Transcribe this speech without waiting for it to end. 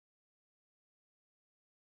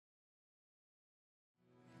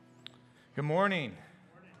Good morning.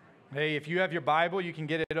 Hey, if you have your Bible, you can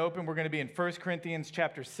get it open. We're going to be in 1 Corinthians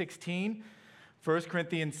chapter 16. 1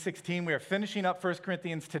 Corinthians 16. We are finishing up 1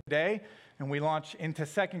 Corinthians today, and we launch into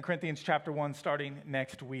 2 Corinthians chapter 1 starting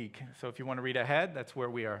next week. So if you want to read ahead, that's where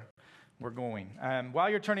we're going. While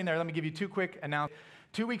you're turning there, let me give you two quick announcements.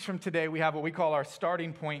 2 weeks from today, we have what we call our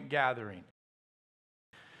Starting Point gathering.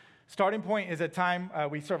 Starting Point is a time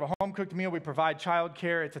we serve a home-cooked meal. We provide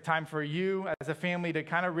childcare. It's a time for you as a family to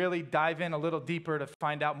kind of really dive in a little deeper to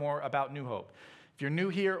find out more about New Hope. If you're new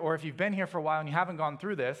here or if you've been here for a while and you haven't gone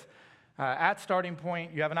through this, at Starting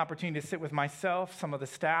Point, you have an opportunity to sit with myself, some of the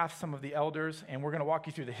staff, some of the elders, and we're going to walk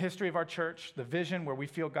you through the history of our church, the vision, where we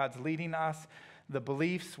feel God's leading us, the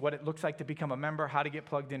beliefs, what it looks like to become a member, how to get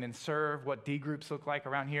plugged in and serve, what D groups look like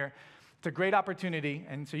around here. It's a great opportunity,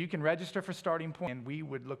 and so you can register for Starting Point, and we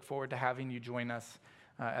would look forward to having you join us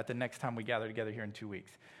at the next time we gather together here in 2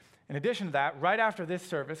 weeks. In addition to that, right after this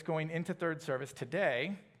service, going into third service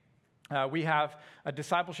today, we have a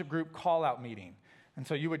discipleship group call-out meeting. And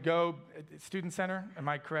so you would go, Student Center, am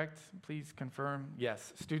I correct? Please confirm.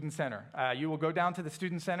 Yes, Student Center. You will go down to the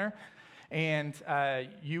Student Center, and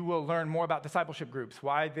you will learn more about discipleship groups,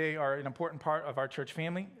 why they are an important part of our church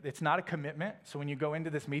family. It's not a commitment, so when you go into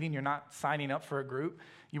this meeting, you're not signing up for a group.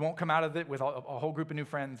 You won't come out of it with a whole group of new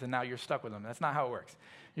friends, and now you're stuck with them. That's not how it works.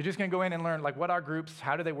 You're just going to go in and learn, like, what are groups,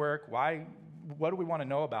 how do they work, why, what do we want to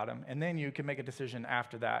know about them, and then you can make a decision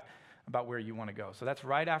after that about where you want to go. So that's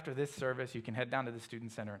right after this service. You can head down to the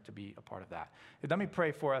Student Center to be a part of that. Let me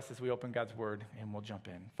pray for us as we open God's Word, and we'll jump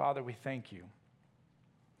in. Father, we thank you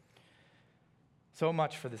so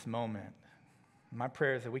much for this moment. My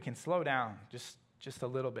prayer is that we can slow down just a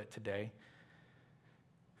little bit today.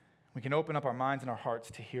 We can open up our minds and our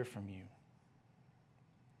hearts to hear from you.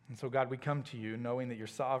 And so, God, we come to you knowing that you're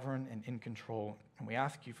sovereign and in control, and we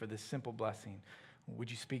ask you for this simple blessing.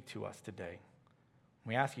 Would you speak to us today?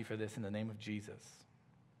 We ask you for this in the name of Jesus.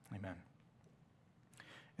 Amen.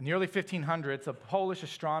 In the early 1500s, a Polish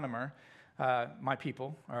astronomer, my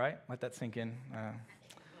people, all right, let that sink in,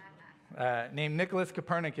 named Nicholas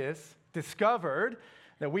Copernicus, discovered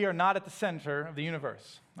that we are not at the center of the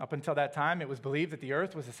universe. Up until that time, it was believed that the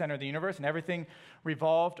earth was the center of the universe and everything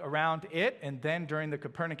revolved around it. And then during the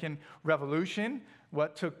Copernican revolution,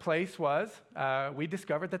 what took place was we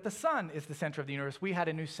discovered that the sun is the center of the universe. We had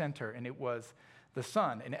a new center, and it was the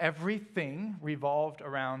sun, and everything revolved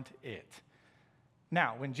around it.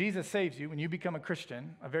 Now, when Jesus saves you, when you become a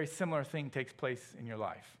Christian, a very similar thing takes place in your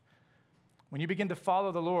life. When you begin to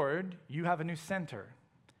follow the Lord, you have a new center.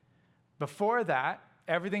 Before that,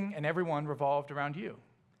 everything and everyone revolved around you,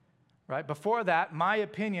 right? Before that, my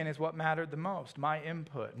opinion is what mattered the most, my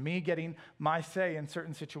input, me getting my say in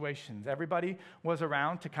certain situations. Everybody was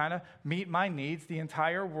around to kind of meet my needs. The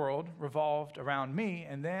entire world revolved around me,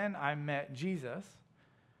 and then I met Jesus.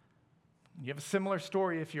 You have a similar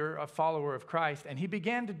story if you're a follower of Christ, and he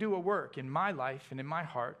began to do a work in my life and in my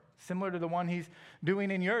heart similar to the one he's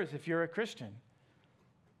doing in yours if you're a Christian.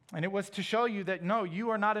 And it was to show you that, no,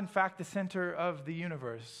 you are not in fact the center of the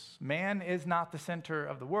universe. Man is not the center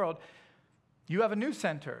of the world. You have a new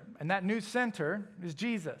center, and that new center is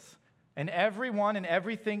Jesus. And everyone and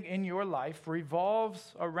everything in your life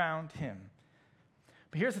revolves around him.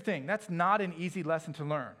 But here's the thing, that's not an easy lesson to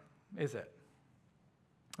learn, is it?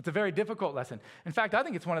 It's a very difficult lesson. In fact, I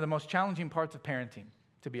think it's one of the most challenging parts of parenting,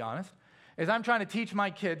 to be honest. Is I'm trying to teach my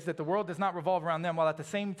kids that the world does not revolve around them while at the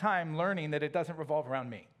same time learning that it doesn't revolve around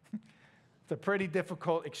me. It's a pretty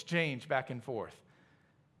difficult exchange back and forth.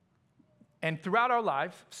 And throughout our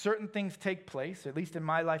lives, certain things take place, at least in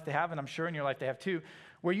my life they have, and I'm sure in your life they have too,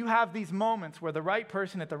 where you have these moments where the right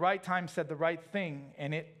person at the right time said the right thing,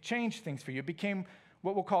 and it changed things for you. It became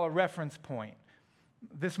what we'll call a reference point.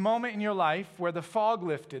 This moment in your life where the fog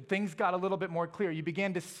lifted, things got a little bit more clear. You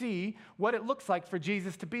began to see what it looks like for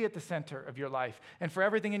Jesus to be at the center of your life and for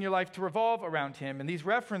everything in your life to revolve around him. And these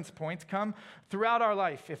reference points come throughout our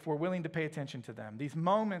life if we're willing to pay attention to them. These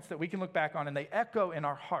moments that we can look back on and they echo in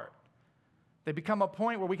our heart. They become a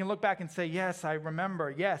point where we can look back and say, yes, I remember.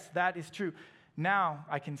 Yes, that is true. Now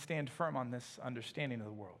I can stand firm on this understanding of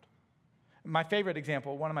the world. My favorite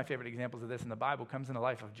example, one of my favorite examples of this in the Bible comes in the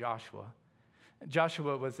life of Joshua.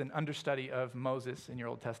 Joshua was an understudy of Moses in your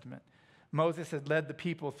Old Testament. Moses had led the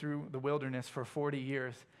people through the wilderness for 40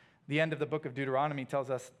 years. The end of the book of Deuteronomy tells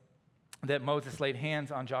us that Moses laid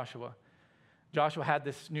hands on Joshua. Joshua had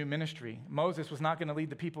this new ministry. Moses was not going to lead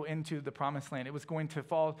the people into the promised land. It was going to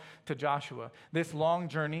fall to Joshua. This long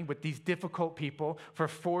journey with these difficult people for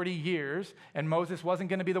 40 years, and Moses wasn't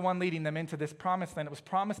going to be the one leading them into this promised land. It was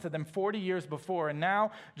promised to them 40 years before, and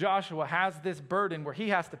now Joshua has this burden where he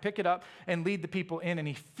has to pick it up and lead the people in, and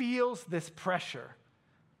he feels this pressure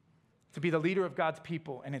to be the leader of God's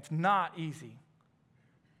people, and it's not easy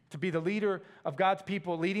to be the leader of God's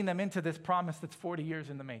people, leading them into this promise that's 40 years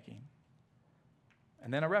in the making.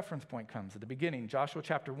 And then a reference point comes at the beginning, Joshua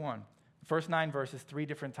chapter 1, the first 9 verses, 3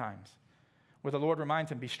 different times, where the Lord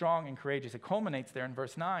reminds him, be strong and courageous. It culminates there in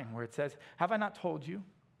verse 9, where it says, have I not told you?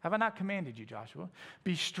 Have I not commanded you, Joshua?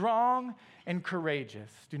 Be strong and courageous.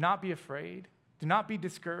 Do not be afraid. Do not be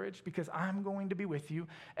discouraged, because I'm going to be with you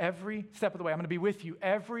every step of the way. I'm going to be with you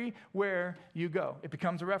everywhere you go. It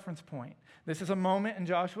becomes a reference point. This is a moment in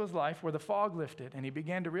Joshua's life where the fog lifted, and he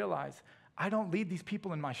began to realize, I don't lead these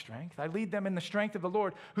people in my strength. I lead them in the strength of the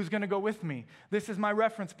Lord who's going to go with me. This is my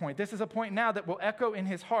reference point. This is a point now that will echo in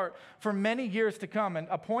his heart for many years to come, and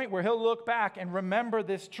a point where he'll look back and remember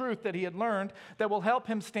this truth that he had learned that will help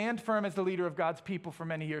him stand firm as the leader of God's people for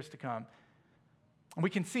many years to come. And we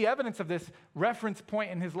can see evidence of this reference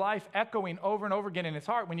point in his life echoing over and over again in his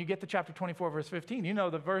heart when you get to chapter 24, verse 15. You know,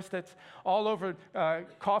 the verse that's all over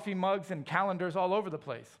coffee mugs and calendars all over the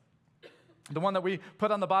place. The one that we put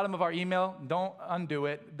on the bottom of our email. Don't undo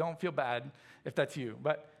it. Don't feel bad if that's you.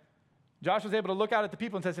 But Joshua's able to look out at the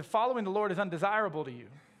people and says, if following the Lord is undesirable to you,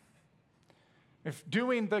 if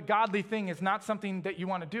doing the godly thing is not something that you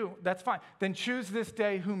want to do, that's fine. Then choose this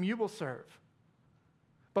day whom you will serve.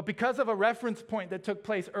 But because of a reference point that took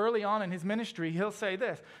place early on in his ministry, he'll say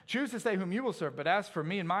this, choose this day whom you will serve, but as for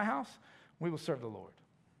me and my house, we will serve the Lord.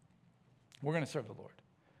 We're going to serve the Lord.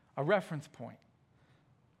 A reference point.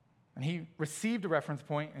 And he received a reference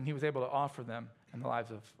point, and he was able to offer them in the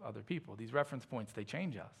lives of other people. These reference points, they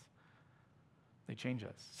change us. They change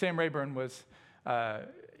us. Sam Rayburn was,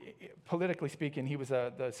 politically speaking, he was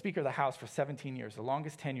the Speaker of the House for 17 years, the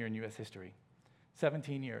longest tenure in U.S. history.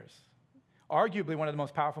 17 years. Arguably one of the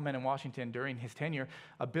most powerful men in Washington during his tenure.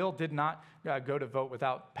 A bill did not go to vote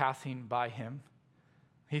without passing by him.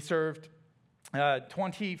 He served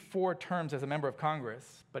 24 terms as a member of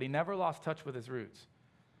Congress, but he never lost touch with his roots.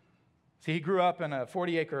 See, he grew up in a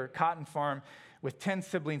 40-acre cotton farm with 10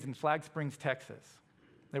 siblings in Flag Springs, Texas.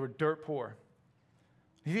 They were dirt poor.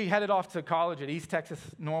 He headed off to college at East Texas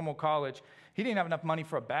Normal College. He didn't have enough money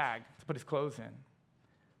for a bag to put his clothes in.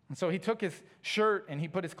 And so he took his shirt and he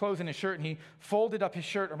put his clothes in his shirt and he folded up his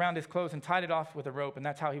shirt around his clothes and tied it off with a rope, and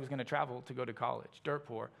that's how he was going to travel to go to college, dirt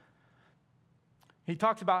poor. He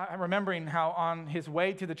talks about remembering how on his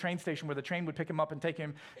way to the train station where the train would pick him up and take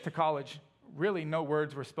him to college, really no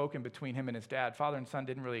words were spoken between him and his dad. Father and son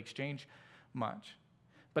didn't really exchange much.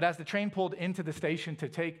 But as the train pulled into the station to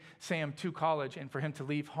take Sam to college and for him to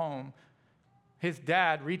leave home, his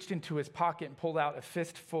dad reached into his pocket and pulled out a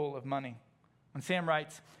fistful of money. And Sam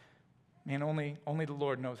writes, man, only the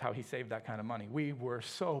Lord knows how he saved that kind of money. We were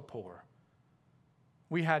so poor.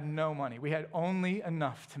 We had no money. We had only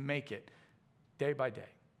enough to make it day by day.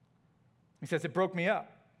 He says, it broke me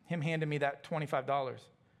up, him handing me that $25.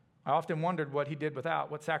 I often wondered what he did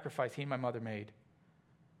without, what sacrifice he and my mother made.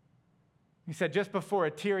 He said just before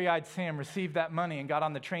a teary-eyed Sam received that money and got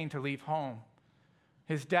on the train to leave home,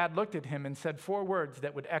 his dad looked at him and said 4 words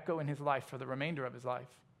that would echo in his life for the remainder of his life.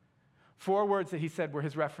 4 words that he said were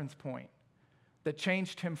his reference point, that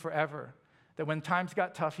changed him forever, that when times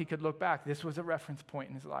got tough, he could look back. This was a reference point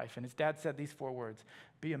in his life. And his dad said these 4 words,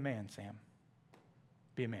 be a man, Sam.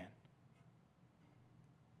 Be a man.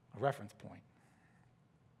 A reference point.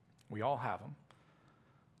 We all have them.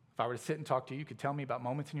 If I were to sit and talk to you, you could tell me about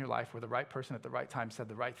moments in your life where the right person at the right time said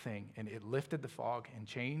the right thing, and it lifted the fog and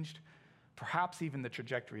changed perhaps even the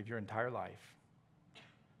trajectory of your entire life.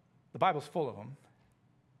 The Bible's full of them.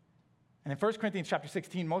 And in 1 Corinthians chapter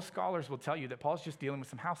 16, most scholars will tell you that Paul's just dealing with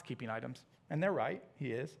some housekeeping items. And they're right,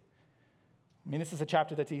 he is. I mean, this is a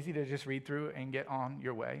chapter that's easy to just read through and get on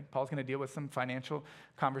your way. Paul's going to deal with some financial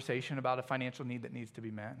conversation about a financial need that needs to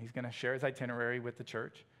be met. He's going to share his itinerary with the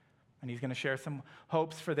church. And he's going to share some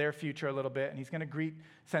hopes for their future a little bit. And he's going to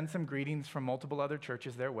send some greetings from multiple other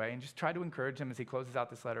churches their way and just try to encourage them as he closes out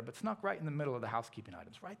this letter. But snuck right in the middle of the housekeeping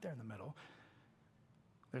items, right there in the middle,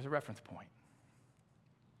 there's a reference point.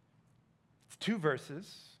 It's 2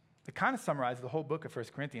 verses that kind of summarize the whole book of 1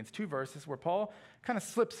 Corinthians. 2 verses where Paul kind of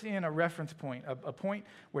slips in a reference point, a point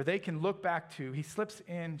where they can look back to. He slips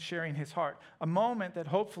in sharing his heart, a moment that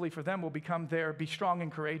hopefully for them will become their be strong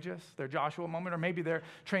and courageous, their Joshua moment, or maybe their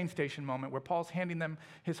train station moment where Paul's handing them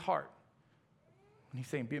his heart. And he's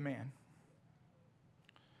saying, be a man.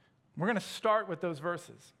 We're going to start with those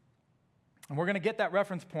verses. And we're going to get that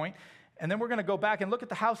reference point, and then we're going to go back and look at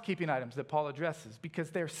the housekeeping items that Paul addresses because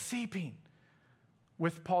they're seeping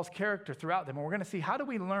with Paul's character throughout them. And we're going to see, how do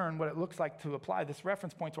we learn what it looks like to apply this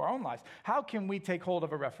reference point to our own lives? How can we take hold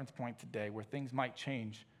of a reference point today where things might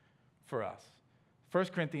change for us? 1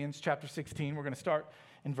 Corinthians chapter 16, we're going to start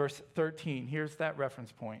in verse 13. Here's that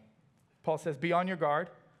reference point. Paul says, be on your guard,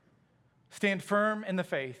 stand firm in the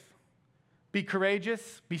faith, be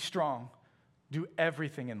courageous, be strong, do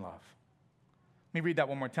everything in love. Let me read that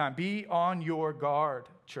one more time. Be on your guard,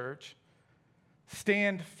 church.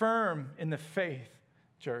 Stand firm in the faith,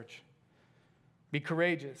 church. Be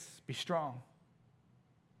courageous, be strong,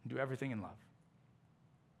 do everything in love.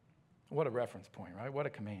 What a reference point, right? What a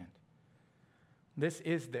command. This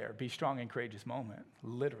is their be strong and courageous moment,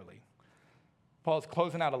 literally. Paul's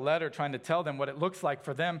closing out a letter trying to tell them what it looks like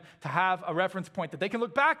for them to have a reference point that they can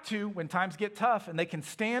look back to when times get tough, and they can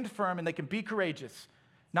stand firm and they can be courageous.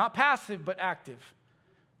 Not passive, but active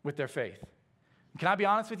with their faith. Can I be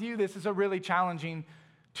honest with you? This is a really challenging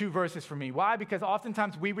 2 verses for me. Why? Because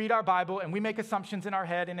oftentimes we read our Bible and we make assumptions in our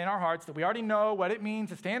head and in our hearts that we already know what it means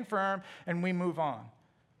to stand firm, and we move on.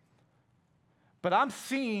 But I'm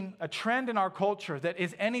seeing a trend in our culture that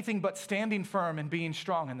is anything but standing firm and being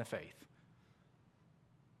strong in the faith.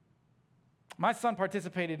 My son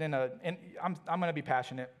participated I'm going to be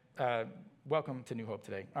passionate. Welcome to New Hope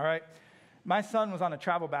today, all right? My son was on a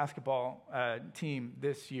travel basketball team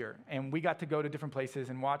this year, and we got to go to different places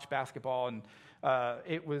and watch basketball, and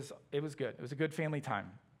it was good. It was a good family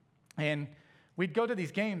time. And we'd go to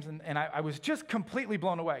these games, and I was just completely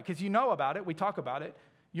blown away, because you know about it, we talk about it.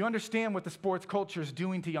 You understand what the sports culture is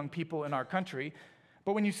doing to young people in our country.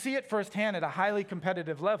 But when you see it firsthand at a highly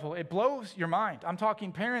competitive level, it blows your mind. I'm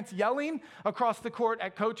talking parents yelling across the court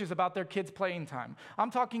at coaches about their kids' playing time. I'm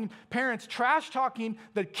talking parents trash-talking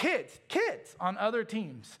the kids on other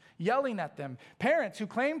teams, yelling at them. Parents who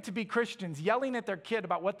claim to be Christians yelling at their kid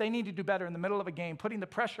about what they need to do better in the middle of a game, putting the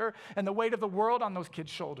pressure and the weight of the world on those kids'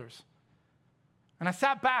 shoulders. And I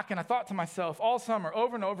sat back and I thought to myself all summer,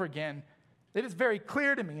 over and over again, it is very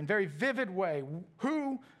clear to me in a very vivid way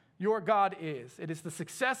who your God is. It is the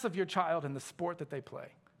success of your child in the sport that they play.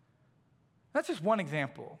 That's just one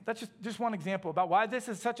example. That's just one example about why this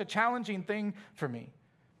is such a challenging thing for me.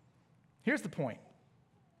 Here's the point.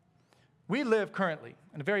 We live currently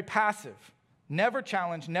in a very passive, never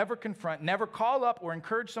challenge, never confront, never call up or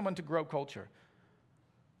encourage someone to grow culture.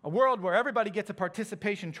 A world where everybody gets a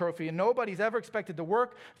participation trophy and nobody's ever expected to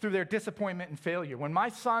work through their disappointment and failure. When my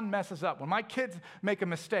son messes up, when my kids make a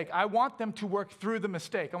mistake, I want them to work through the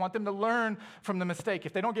mistake. I want them to learn from the mistake.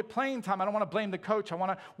 If they don't get playing time, I don't want to blame the coach. I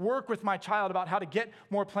want to work with my child about how to get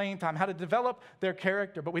more playing time, how to develop their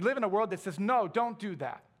character. But we live in a world that says, no, don't do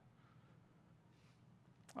that.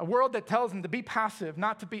 A world that tells them to be passive,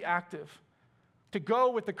 not to be active. To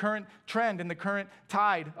go with the current trend and the current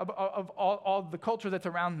tide of all the culture that's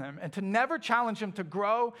around them, and to never challenge them to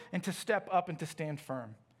grow and to step up and to stand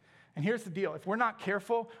firm. And here's the deal. If we're not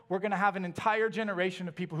careful, we're going to have an entire generation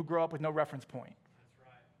of people who grow up with no reference point. That's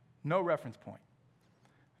right. No reference point.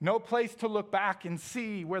 No place to look back and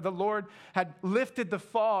see where the Lord had lifted the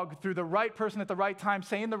fog through the right person at the right time,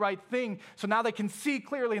 saying the right thing, so now they can see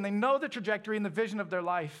clearly and they know the trajectory and the vision of their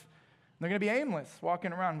life. And they're going to be aimless,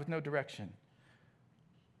 walking around with no direction.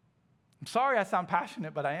 I'm sorry I sound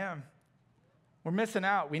passionate, but I am. We're missing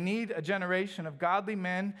out. We need a generation of godly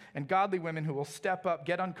men and godly women who will step up,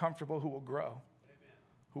 get uncomfortable, who will grow. Amen.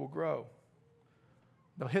 Who will grow.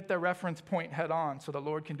 They'll hit their reference point head on so the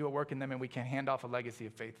Lord can do a work in them and we can hand off a legacy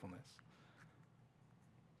of faithfulness.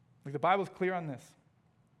 Like the Bible's clear on this.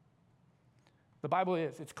 The Bible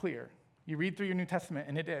is. It's clear. You read through your New Testament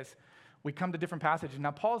and it is. We come to different passages.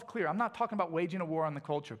 Now, Paul's clear. I'm not talking about waging a war on the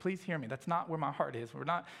culture. Please hear me. That's not where my heart is.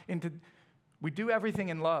 We do everything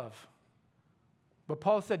in love. But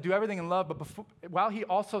Paul said, do everything in love. But while he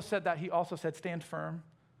also said that, he also said, stand firm,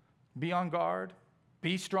 be on guard,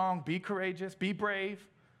 be strong, be courageous, be brave.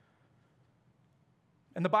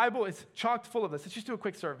 And the Bible is chock full of this. Let's just do a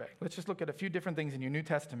quick survey. Let's just look at a few different things in your New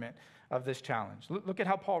Testament of this challenge. Look at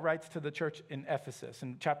how Paul writes to the church in Ephesus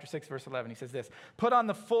in chapter 6, verse 11. He says this, put on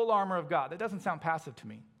the full armor of God. That doesn't sound passive to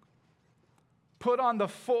me. Put on the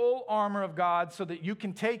full armor of God so that you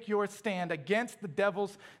can take your stand against the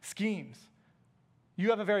devil's schemes. You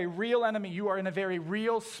have a very real enemy. You are in a very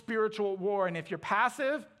real spiritual war. And if you're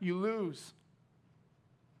passive, you lose.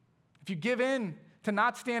 If you give in to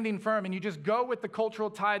not standing firm and you just go with the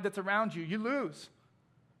cultural tide that's around you, you lose.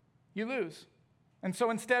 You lose. And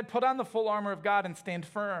so instead, put on the full armor of God and stand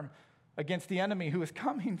firm against the enemy who is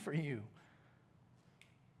coming for you.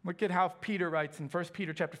 Look at how Peter writes in 1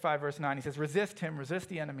 Peter chapter 5, verse 9. He says, resist him, resist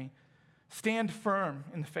the enemy. Stand firm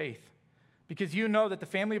in the faith, because you know that the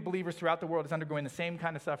family of believers throughout the world is undergoing the same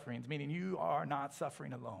kind of sufferings, meaning you are not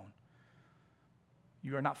suffering alone.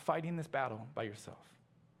 You are not fighting this battle by yourself.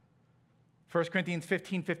 1 Corinthians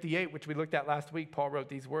 15:58, which we looked at last week, Paul wrote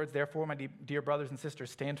these words, therefore, my dear brothers and sisters,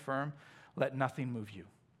 stand firm, let nothing move you.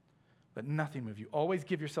 Let nothing move you. Always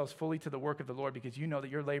give yourselves fully to the work of the Lord, because you know that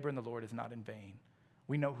your labor in the Lord is not in vain.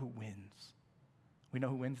 We know who wins. We know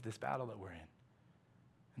who wins this battle that we're in.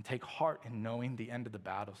 And take heart in knowing the end of the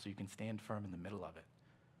battle so you can stand firm in the middle of it.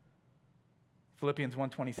 Philippians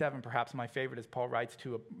 1:27, perhaps my favorite, as Paul writes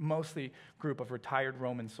to a mostly group of retired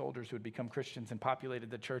Roman soldiers who had become Christians and populated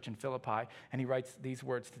the church in Philippi, and he writes these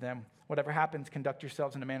words to them, whatever happens, conduct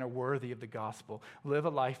yourselves in a manner worthy of the gospel. Live a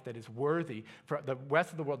life that is worthy for the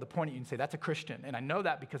rest of the world to point at you and say, that's a Christian. And I know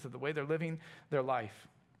that because of the way they're living their life.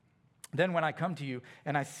 Then when I come to you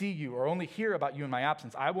and I see you or only hear about you in my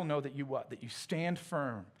absence, I will know that you what? That you stand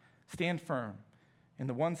firm in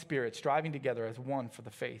the one spirit, striving together as one for the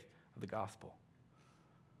faith of the gospel.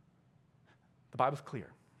 The Bible's clear.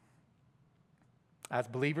 As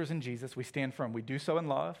believers in Jesus, we stand firm. We do so in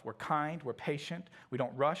love. We're kind. We're patient. We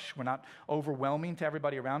don't rush. We're not overwhelming to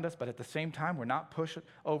everybody around us, but at the same time, we're not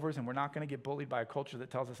pushovers, and we're not going to get bullied by a culture that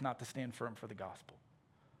tells us not to stand firm for the gospel.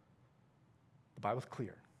 The Bible's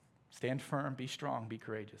clear. Stand firm, be strong, be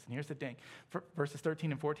courageous. And here's the thing. Verses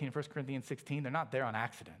 13 and 14 in 1 Corinthians 16, they're not there on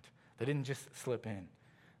accident. They didn't just slip in.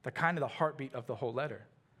 They're kind of the heartbeat of the whole letter.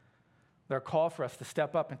 They're a call for us to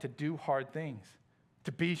step up and to do hard things,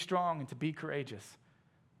 to be strong and to be courageous.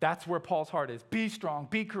 That's where Paul's heart is. Be strong,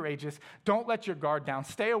 be courageous. Don't let your guard down.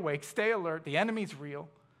 Stay awake, stay alert. The enemy's real.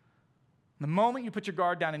 The moment you put your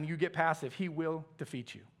guard down and you get passive, he will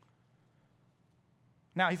defeat you.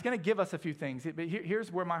 Now, he's going to give us a few things, but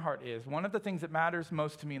here's where my heart is. One of the things that matters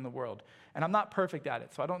most to me in the world, and I'm not perfect at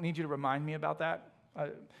it, so I don't need you to remind me about that.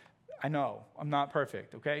 I know I'm not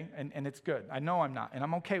perfect, okay? And it's good. I know I'm not, and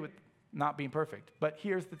I'm okay with not being perfect. But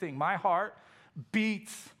here's the thing. My heart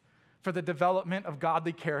beats for the development of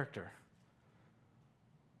godly character.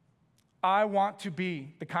 I want to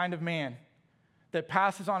be the kind of man that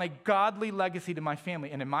passes on a godly legacy to my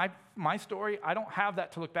family. And in my story, I don't have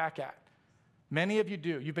that to look back at. Many of you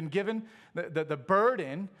do. You've been given the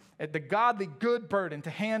burden, the godly good burden to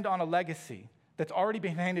hand on a legacy that's already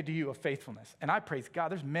been handed to you of faithfulness. And I praise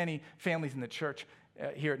God. There's many families in the church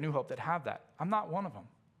here at New Hope that have that. I'm not one of them.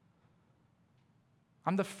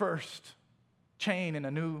 I'm the first link in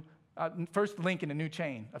a new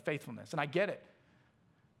chain of faithfulness, and I get it.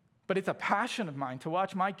 But it's a passion of mine to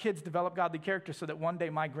watch my kids develop godly character so that one day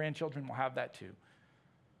my grandchildren will have that too.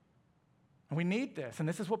 And we need this, and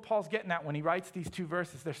this is what Paul's getting at when he writes these two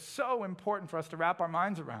verses. They're so important for us to wrap our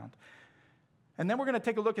minds around. And then we're going to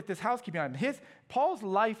take a look at this housekeeping item. Paul's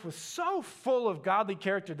life was so full of godly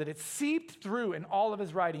character that it seeped through in all of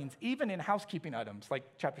his writings, even in housekeeping items like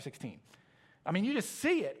chapter 16. I mean, you just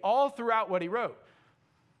see it all throughout what he wrote.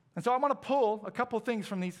 And so I want to pull a couple things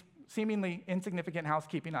from these seemingly insignificant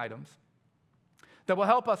housekeeping items that will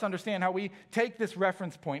help us understand how we take this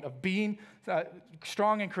reference point of being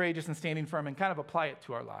strong and courageous and standing firm and kind of apply it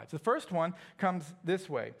to our lives. The first one comes this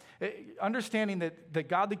way. Understanding that the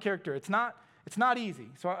godly character, it's not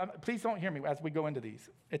easy. So please don't hear me as we go into these.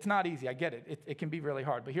 It's not easy. I get it. It can be really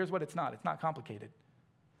hard. But here's what it's not. It's not complicated.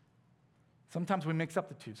 Sometimes we mix up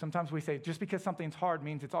the two. Sometimes we say, just because something's hard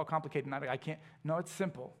means it's all complicated. And I can't. No, it's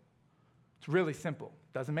simple. It's really simple.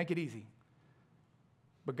 Doesn't make it easy.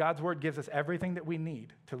 But God's word gives us everything that we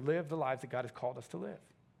need to live the lives that God has called us to live.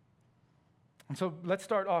 And so let's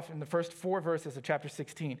start off in the first 4 verses of chapter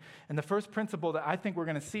 16. And the first principle that I think we're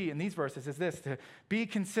going to see in these verses is this: to be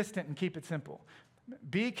consistent and keep it simple.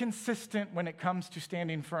 Be consistent when it comes to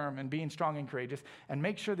standing firm and being strong and courageous, and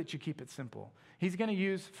make sure that you keep it simple. He's going to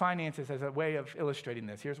use finances as a way of illustrating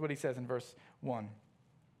this. Here's what he says in verse 1.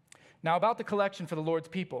 Now about the collection for the Lord's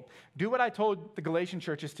people, do what I told the Galatian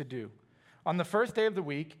churches to do. On the first day of the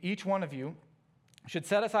week, each one of you should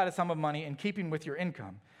set aside a sum of money in keeping with your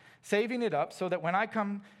income, saving it up so that when I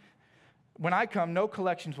come, no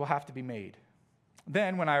collections will have to be made.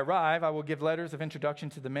 Then, when I arrive, I will give letters of introduction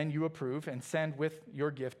to the men you approve and send with your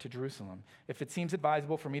gift to Jerusalem. If it seems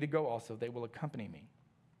advisable for me to go also, they will accompany me.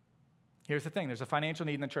 Here's the thing. There's a financial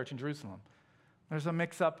need in the church in Jerusalem. There's a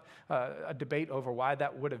mix-up, a debate over why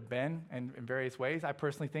that would have been in various ways. I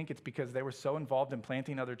personally think it's because they were so involved in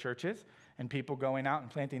planting other churches and people going out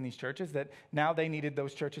and planting these churches that now they needed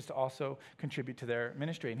those churches to also contribute to their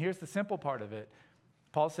ministry. And here's the simple part of it.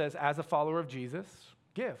 Paul says, as a follower of Jesus,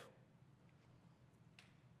 give.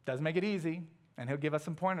 Doesn't make it easy. And he'll give us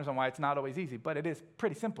some pointers on why it's not always easy, but it is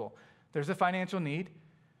pretty simple. There's a financial need.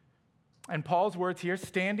 And Paul's words here,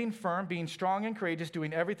 standing firm, being strong and courageous,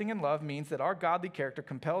 doing everything in love, means that our godly character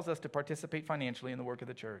compels us to participate financially in the work of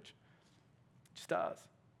the church. It just does.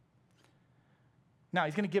 Now,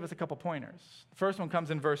 he's going to give us a couple pointers. The first one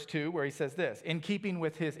comes in verse 2, where he says this, in keeping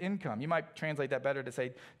with his income. You might translate that better to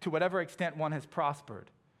say, to whatever extent one has prospered.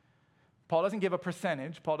 Paul doesn't give a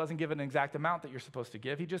percentage. Paul doesn't give an exact amount that you're supposed to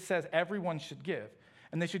give. He just says everyone should give.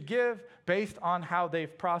 And they should give based on how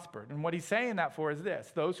they've prospered. And what he's saying that for is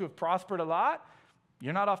this. Those who have prospered a lot,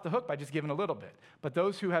 you're not off the hook by just giving a little bit. But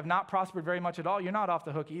those who have not prospered very much at all, you're not off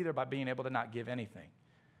the hook either by being able to not give anything.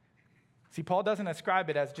 See, Paul doesn't ascribe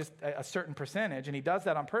it as just a certain percentage, and he does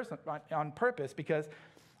that on purpose because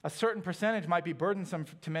a certain percentage might be burdensome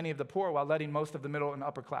to many of the poor while letting most of the middle and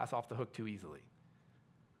upper class off the hook too easily.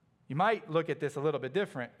 You might look at this a little bit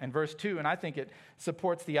different in verse 2, and I think it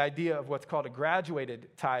supports the idea of what's called a graduated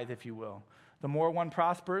tithe, if you will. The more one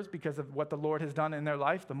prospers because of what the Lord has done in their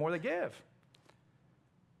life, the more they give.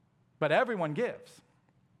 But everyone gives.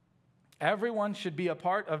 Everyone should be a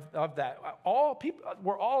part of that. All people,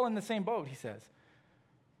 we're all in the same boat, he says.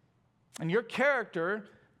 And your character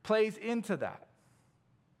plays into that,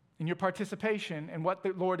 in your participation in what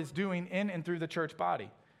the Lord is doing in and through the church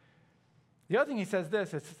body. The other thing he says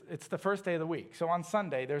this, it's the first day of the week. So on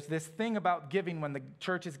Sunday, there's this thing about giving when the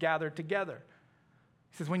church is gathered together.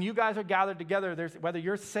 He says, when you guys are gathered together, whether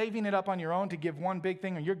you're saving it up on your own to give one big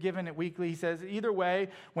thing or you're giving it weekly, he says, either way,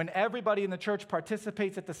 when everybody in the church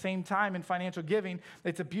participates at the same time in financial giving,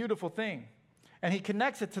 it's a beautiful thing. And he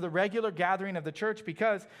connects it to the regular gathering of the church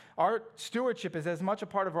because our stewardship is as much a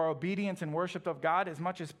part of our obedience and worship of God as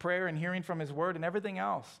much as prayer and hearing from his word and everything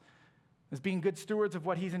else, as being good stewards of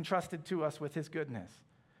what he's entrusted to us with his goodness.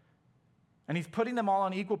 And he's putting them all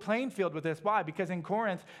on equal playing field with this. Why? Because in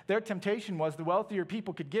Corinth, their temptation was the wealthier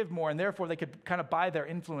people could give more, and therefore they could kind of buy their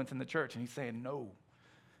influence in the church. And he's saying, no,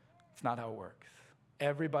 it's not how it works.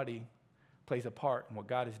 Everybody plays a part in what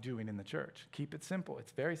God is doing in the church. Keep it simple.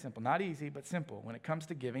 It's very simple. Not easy, but simple. When it comes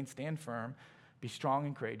to giving, stand firm, be strong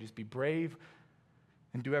and courageous, be brave,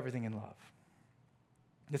 and do everything in love.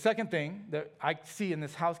 The second thing that I see in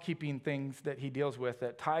this housekeeping things that he deals with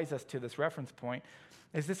that ties us to this reference point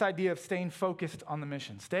is this idea of staying focused on the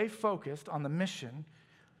mission. Stay focused on the mission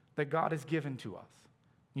that God has given to us.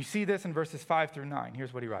 You see this in verses 5 through 9.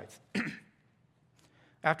 Here's what he writes.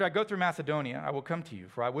 After I go through Macedonia, I will come to you,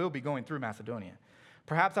 for I will be going through Macedonia.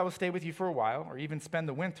 Perhaps I will stay with you for a while, or even spend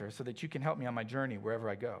the winter, so that you can help me on my journey wherever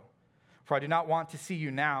I go. For I do not want to see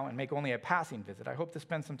you now and make only a passing visit. I hope to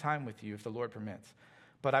spend some time with you if the Lord permits.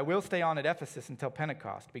 But I will stay on at Ephesus until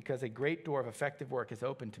Pentecost, because a great door of effective work is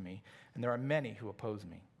open to me, and there are many who oppose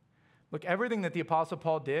me. Look, everything that the Apostle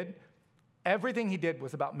Paul did, everything he did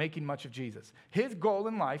was about making much of Jesus. His goal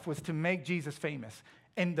in life was to make Jesus famous.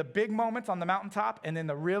 In the big moments on the mountaintop and in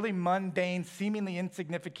the really mundane, seemingly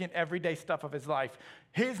insignificant, everyday stuff of his life,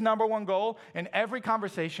 his number one goal in every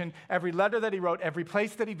conversation, every letter that he wrote, every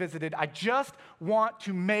place that he visited, I just want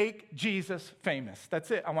to make Jesus famous.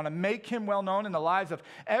 That's it. I want to make him well known in the lives of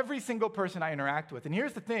every single person I interact with. And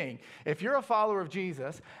here's the thing. If you're a follower of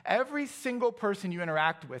Jesus, every single person you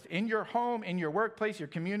interact with in your home, in your workplace, your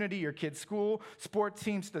community, your kids' school, sports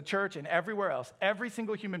teams, the church, and everywhere else, every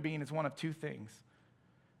single human being is one of two things.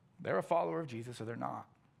 They're a follower of Jesus or they're not.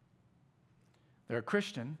 They're a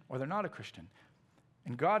Christian or they're not a Christian.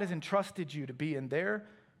 And God has entrusted you to be in their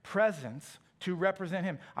presence to represent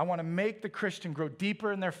him. I want to make the Christian grow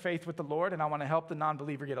deeper in their faith with the Lord, and I want to help the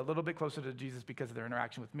non-believer get a little bit closer to Jesus because of their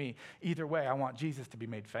interaction with me. Either way, I want Jesus to be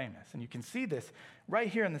made famous. And you can see this right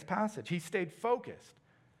here in this passage. He stayed focused.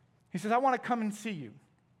 He says, I want to come and see you,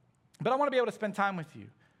 but I want to be able to spend time with you.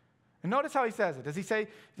 And notice how he says it. Does he say,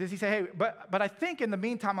 hey, but I think in the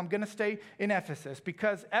meantime, I'm going to stay in Ephesus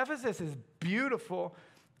because Ephesus is beautiful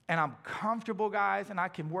and I'm comfortable, guys, and I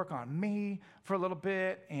can work on me for a little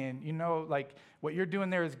bit. And, like what you're doing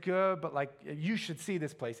there is good, but like you should see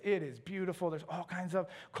this place. It is beautiful. There's all kinds of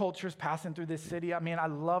cultures passing through this city. I mean, I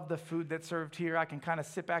love the food that's served here. I can kind of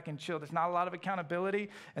sit back and chill. There's not a lot of accountability,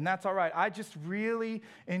 and that's all right. I just really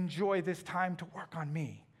enjoy this time to work on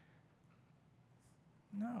me.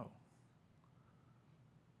 No.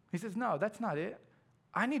 He says, no, that's not it.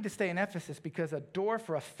 I need to stay in Ephesus because a door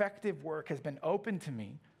for effective work has been opened to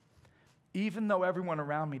me, even though everyone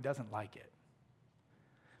around me doesn't like it.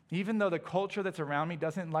 Even though the culture that's around me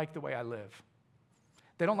doesn't like the way I live.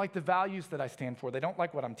 They don't like the values that I stand for. They don't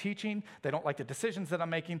like what I'm teaching. They don't like the decisions that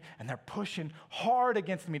I'm making, and they're pushing hard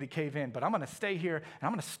against me to cave in. But I'm going to stay here, and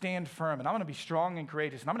I'm going to stand firm, and I'm going to be strong and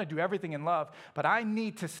courageous, and I'm going to do everything in love. But I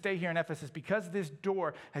need to stay here in Ephesus because this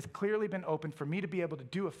door has clearly been opened for me to be able to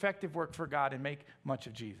do effective work for God and make much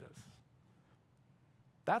of Jesus.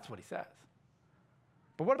 That's what he says.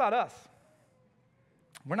 But what about us?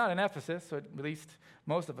 We're not in Ephesus, so at least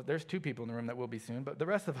most of us, there's 2 people in the room that will be soon, but the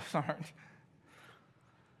rest of us aren't.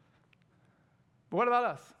 But what about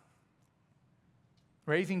us?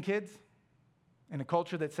 Raising kids in a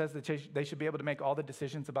culture that says that they should be able to make all the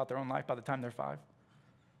decisions about their own life by the time they're 5.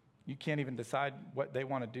 You can't even decide what they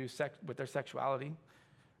want to do with their sexuality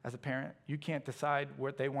as a parent. You can't decide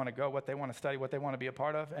where they want to go, what they want to study, what they want to be a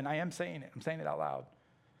part of. And I am saying it. I'm saying it out loud.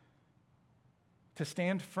 To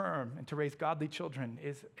stand firm and to raise godly children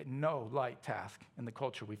is no light task in the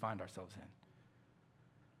culture we find ourselves in.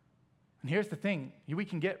 And here's the thing. We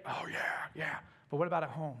can get, oh yeah. But what about at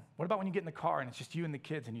home? What about when you get in the car and it's just you and the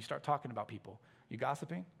kids and you start talking about people? You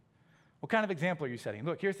gossiping? What kind of example are you setting?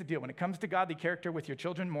 Look, here's the deal. When it comes to godly character with your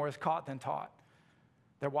children, more is caught than taught.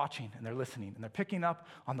 They're watching and they're listening and they're picking up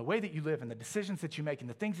on the way that you live and the decisions that you make and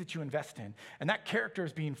the things that you invest in. And that character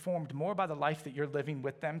is being formed more by the life that you're living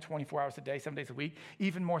with them 24 hours a day, 7 days a week,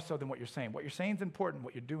 even more so than what you're saying. What you're saying is important.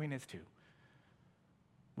 What you're doing is too.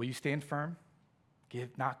 Will you stand firm?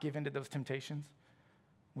 Not give in to those temptations?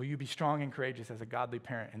 Will you be strong and courageous as a godly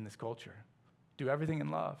parent in this culture? Do everything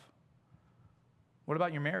in love. What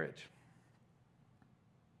about your marriage?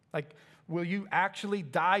 Like, will you actually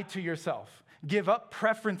die to yourself? Give up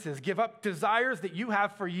preferences, give up desires that you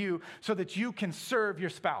have for you so that you can serve your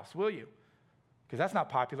spouse, will you? Because that's not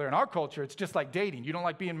popular. In our culture, it's just like dating. You don't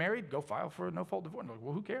like being married? Go file for a no-fault divorce.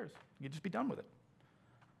 Well, who cares? You just be done with it.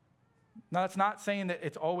 Now, that's not saying that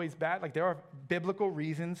it's always bad. Like, there are biblical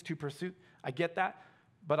reasons to pursue. I get that.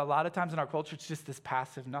 But a lot of times in our culture, it's just this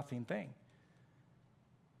passive nothing thing.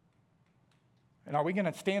 And are we going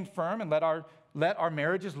to stand firm and let our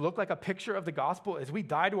marriages look like a picture of the gospel as we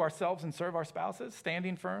die to ourselves and serve our spouses,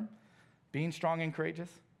 standing firm, being strong and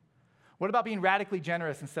courageous? What about being radically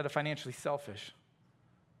generous instead of financially selfish?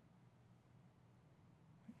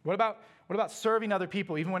 What about serving other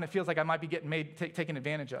people even when it feels like I might be getting taken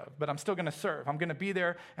advantage of? But I'm still going to serve. I'm going to be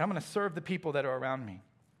there, and I'm going to serve the people that are around me.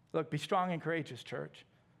 Look, be strong and courageous, church.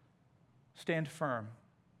 Stand firm.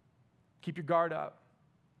 Keep your guard up.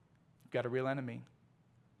 You've got a real enemy.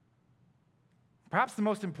 Perhaps the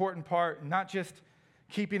most important part, not just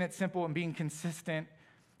keeping it simple and being consistent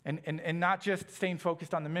and not just staying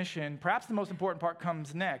focused on the mission, perhaps the most important part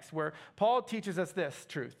comes next, where Paul teaches us this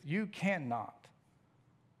truth. You cannot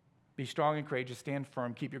be strong and courageous, stand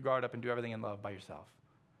firm, keep your guard up, and do everything in love by yourself.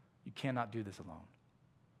 You cannot do this alone.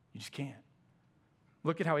 You just can't.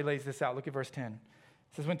 Look at how he lays this out. Look at verse 10.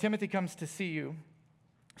 It says, when Timothy comes to see you,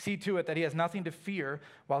 see to it that he has nothing to fear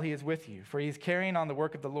while he is with you, for he is carrying on the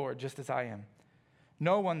work of the Lord, just as I am.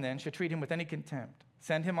 No one then should treat him with any contempt.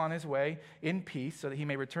 Send him on his way in peace so that he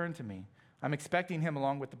may return to me. I'm expecting him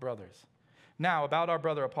along with the brothers. Now, about our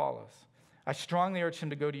brother Apollos, I strongly urged him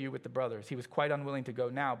to go to you with the brothers. He was quite unwilling to go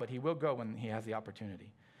now, but he will go when he has the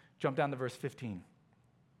opportunity. Jump down to verse 15.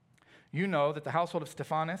 You know that the household of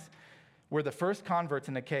Stephanas were the first converts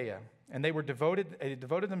in Achaia, and they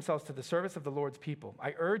devoted themselves to the service of the Lord's people.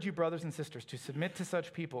 I urge you, brothers and sisters, to submit to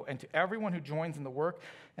such people and to everyone who joins in the work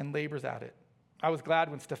and labors at it. I was glad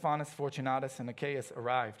when Stephanas, Fortunatus, and Achaeus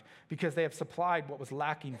arrived, because they have supplied what was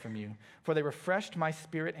lacking from you, for they refreshed my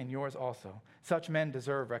spirit and yours also. Such men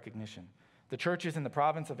deserve recognition. The churches in the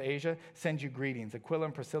province of Asia send you greetings. Aquila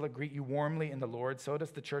and Priscilla greet you warmly in the Lord. So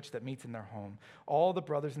does the church that meets in their home. All the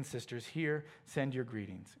brothers and sisters here send your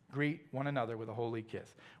greetings. Greet one another with a holy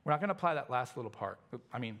kiss. We're not going to apply that last little part.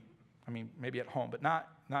 I mean, maybe at home, but not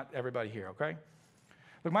everybody here, okay?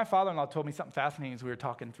 Look, my father-in-law told me something fascinating as we were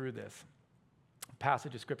talking through this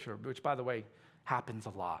passage of Scripture, which, by the way, happens a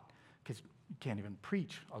lot because you can't even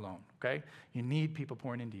preach alone, okay? You need people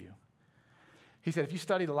pouring into you. He said, if you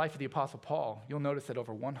study the life of the Apostle Paul, you'll notice that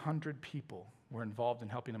over 100 people were involved in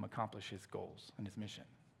helping him accomplish his goals and his mission.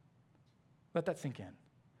 Let that sink in.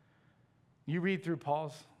 You read through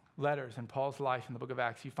Paul's letters and Paul's life in the book of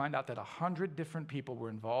Acts, you find out that 100 different people were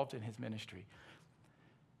involved in his ministry.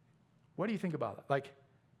 What do you think about that? Like,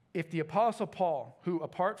 if the Apostle Paul, who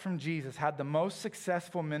apart from Jesus had the most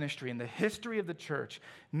successful ministry in the history of the church,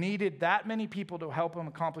 needed that many people to help him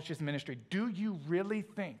accomplish his ministry, do you really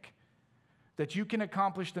think that you can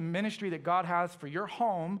accomplish the ministry that God has for your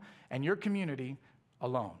home and your community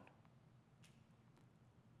alone?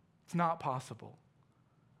 It's not possible.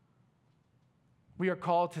 We are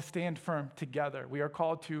called to stand firm together. We are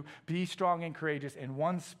called to be strong and courageous in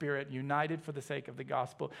one spirit, united for the sake of the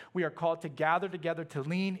gospel. We are called to gather together to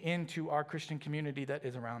lean into our Christian community that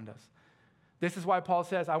is around us. This is why Paul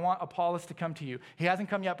says, I want Apollos to come to you. He hasn't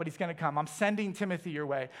come yet, but he's going to come. I'm sending Timothy your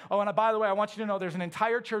way. Oh, and by the way, I want you to know there's an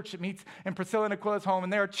entire church that meets in Priscilla and Aquila's home,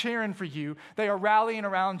 and they are cheering for you. They are rallying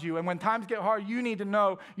around you. And when times get hard, you need to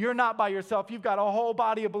know you're not by yourself. You've got a whole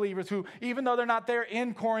body of believers who, even though they're not there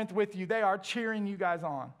in Corinth with you, they are cheering you guys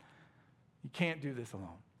on. You can't do this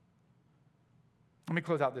alone. Let me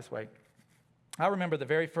close out this way. I remember the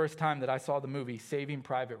very first time that I saw the movie Saving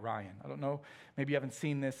Private Ryan. I don't know, maybe you haven't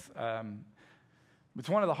seen this. It's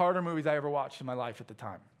one of the harder movies I ever watched in my life at the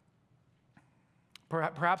time.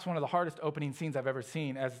 Perhaps one of the hardest opening scenes I've ever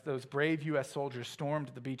seen as those brave U.S. soldiers stormed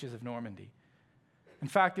the beaches of Normandy. In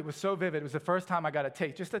fact, it was so vivid. It was the first time I got a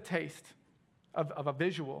taste of a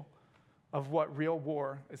visual of what real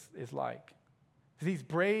war is like. These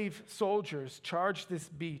brave soldiers charged this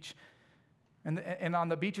beach, and on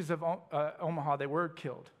the beaches of Omaha, they were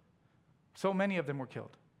killed. So many of them were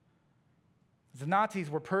killed. The Nazis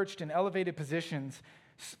were perched in elevated positions,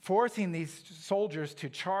 forcing these soldiers to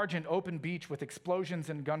charge an open beach with explosions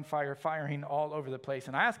and gunfire firing all over the place.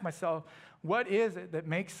 And I ask myself, what is it that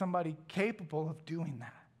makes somebody capable of doing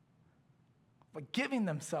that? Like giving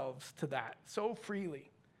themselves to that so freely.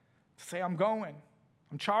 To say, I'm going,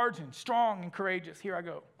 I'm charging, strong and courageous, here I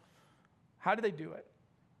go. How do they do it?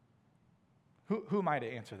 Who am I to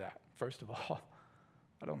answer that, first of all?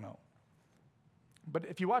 I don't know. But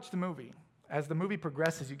if you watch the movie, as the movie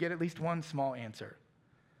progresses, you get at least one small answer.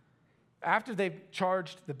 After they've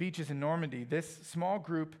charged the beaches in Normandy, this small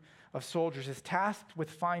group of soldiers is tasked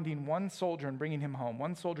with finding one soldier and bringing him home,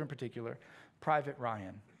 one soldier in particular, Private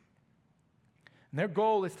Ryan. And their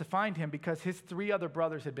goal is to find him because his 3 other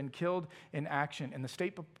brothers had been killed in action, and the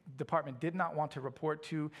State Department did not want to report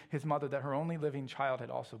to his mother that her only living child had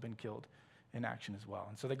also been killed in action as well.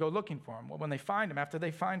 And so they go looking for him. Well, when they find him, after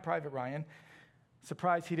they find Private Ryan,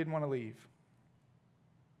 surprise, he didn't want to leave.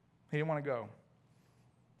 He didn't want to go.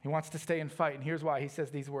 He wants to stay and fight. And here's why. He says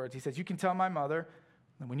these words. He says, you can tell my mother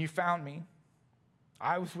that when you found me,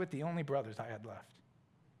 I was with the only brothers I had left.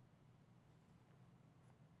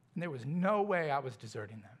 And there was no way I was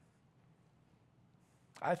deserting them.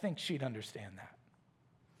 I think she'd understand that.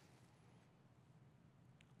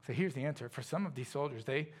 So here's the answer. For some of these soldiers,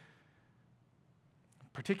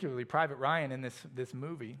 particularly Private Ryan in this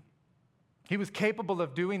movie, he was capable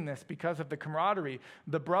of doing this because of the camaraderie,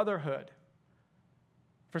 the brotherhood.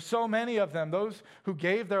 For so many of them, those who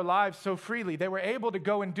gave their lives so freely, they were able to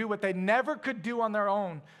go and do what they never could do on their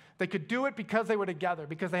own. They could do it because they were together,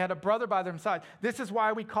 because they had a brother by their side. This is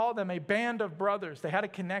why we call them a band of brothers. They had a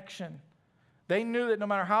connection. They knew that no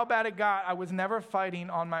matter how bad it got, I was never fighting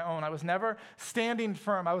on my own. I was never standing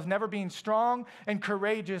firm. I was never being strong and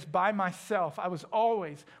courageous by myself. I was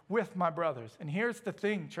always with my brothers. And here's the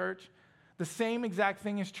thing, church. The same exact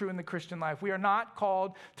thing is true in the Christian life. We are not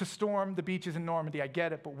called to storm the beaches in Normandy. I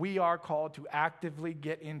get it, but we are called to actively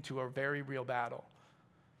get into a very real battle.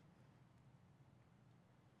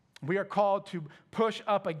 We are called to push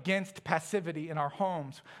up against passivity in our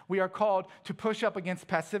homes. We are called to push up against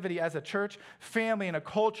passivity as a church, family, and a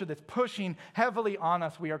culture that's pushing heavily on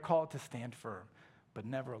us. We are called to stand firm, but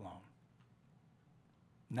never alone.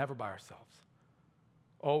 Never by ourselves.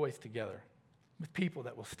 Always together with people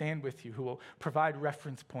that will stand with you, who will provide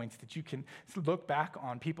reference points that you can look back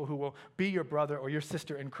on, people who will be your brother or your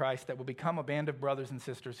sister in Christ, that will become a band of brothers and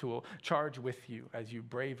sisters who will charge with you as you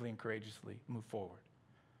bravely and courageously move forward.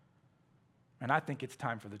 And I think it's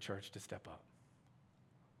time for the church to step up.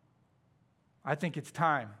 I think it's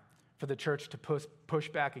time for the church to push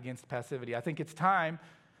back against passivity. I think it's time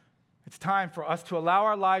for us to allow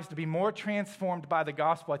our lives to be more transformed by the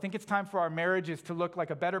gospel. I think it's time for our marriages to look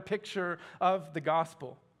like a better picture of the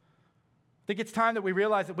gospel. I think it's time that we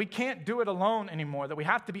realize that we can't do it alone anymore, that we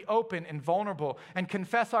have to be open and vulnerable and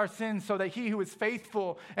confess our sins so that he who is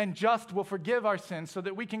faithful and just will forgive our sins, so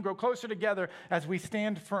that we can grow closer together as we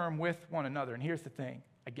stand firm with one another. And here's the thing,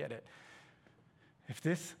 I get it. If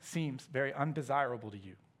this seems very undesirable to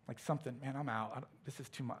you, like something, man, I'm out. This is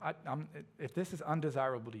too much. If this is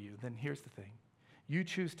undesirable to you, then here's the thing. You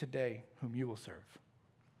choose today whom you will serve.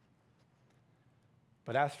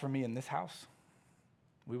 But as for me in this house,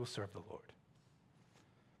 we will serve the Lord.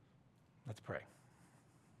 Let's pray.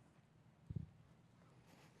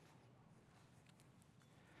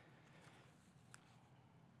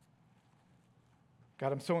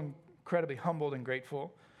 God, I'm so incredibly humbled and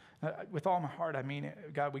grateful. With all my heart, I mean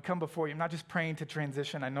it. God, we come before you. I'm not just praying to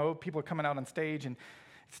transition. I know people are coming out on stage, and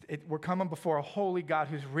We're coming before a holy God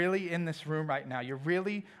who's really in this room right now. You're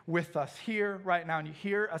really with us here right now, and you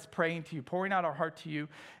hear us praying to you, pouring out our heart to you.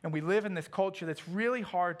 And we live in this culture that's really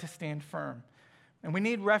hard to stand firm. And we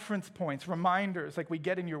need reference points, reminders like we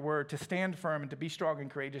get in your word to stand firm and to be strong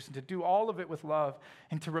and courageous and to do all of it with love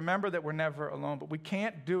and to remember that we're never alone. But we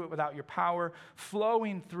can't do it without your power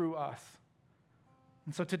flowing through us.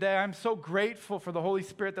 And so today I'm so grateful for the Holy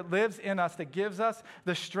Spirit that lives in us, that gives us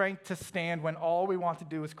the strength to stand when all we want to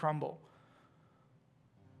do is crumble.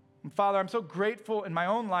 And Father, I'm so grateful in my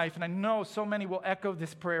own life, and I know so many will echo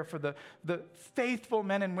this prayer for the faithful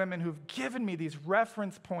men and women who've given me these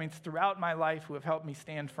reference points throughout my life who have helped me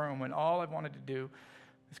stand firm when all I've wanted to do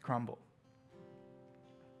is crumble.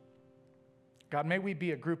 God, may we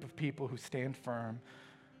be a group of people who stand firm,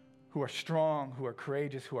 who are strong, who are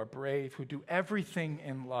courageous, who are brave, who do everything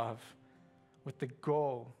in love with the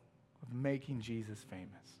goal of making Jesus famous.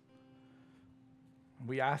 And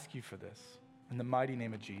we ask you for this in the mighty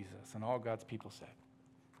name of Jesus. And all God's people said.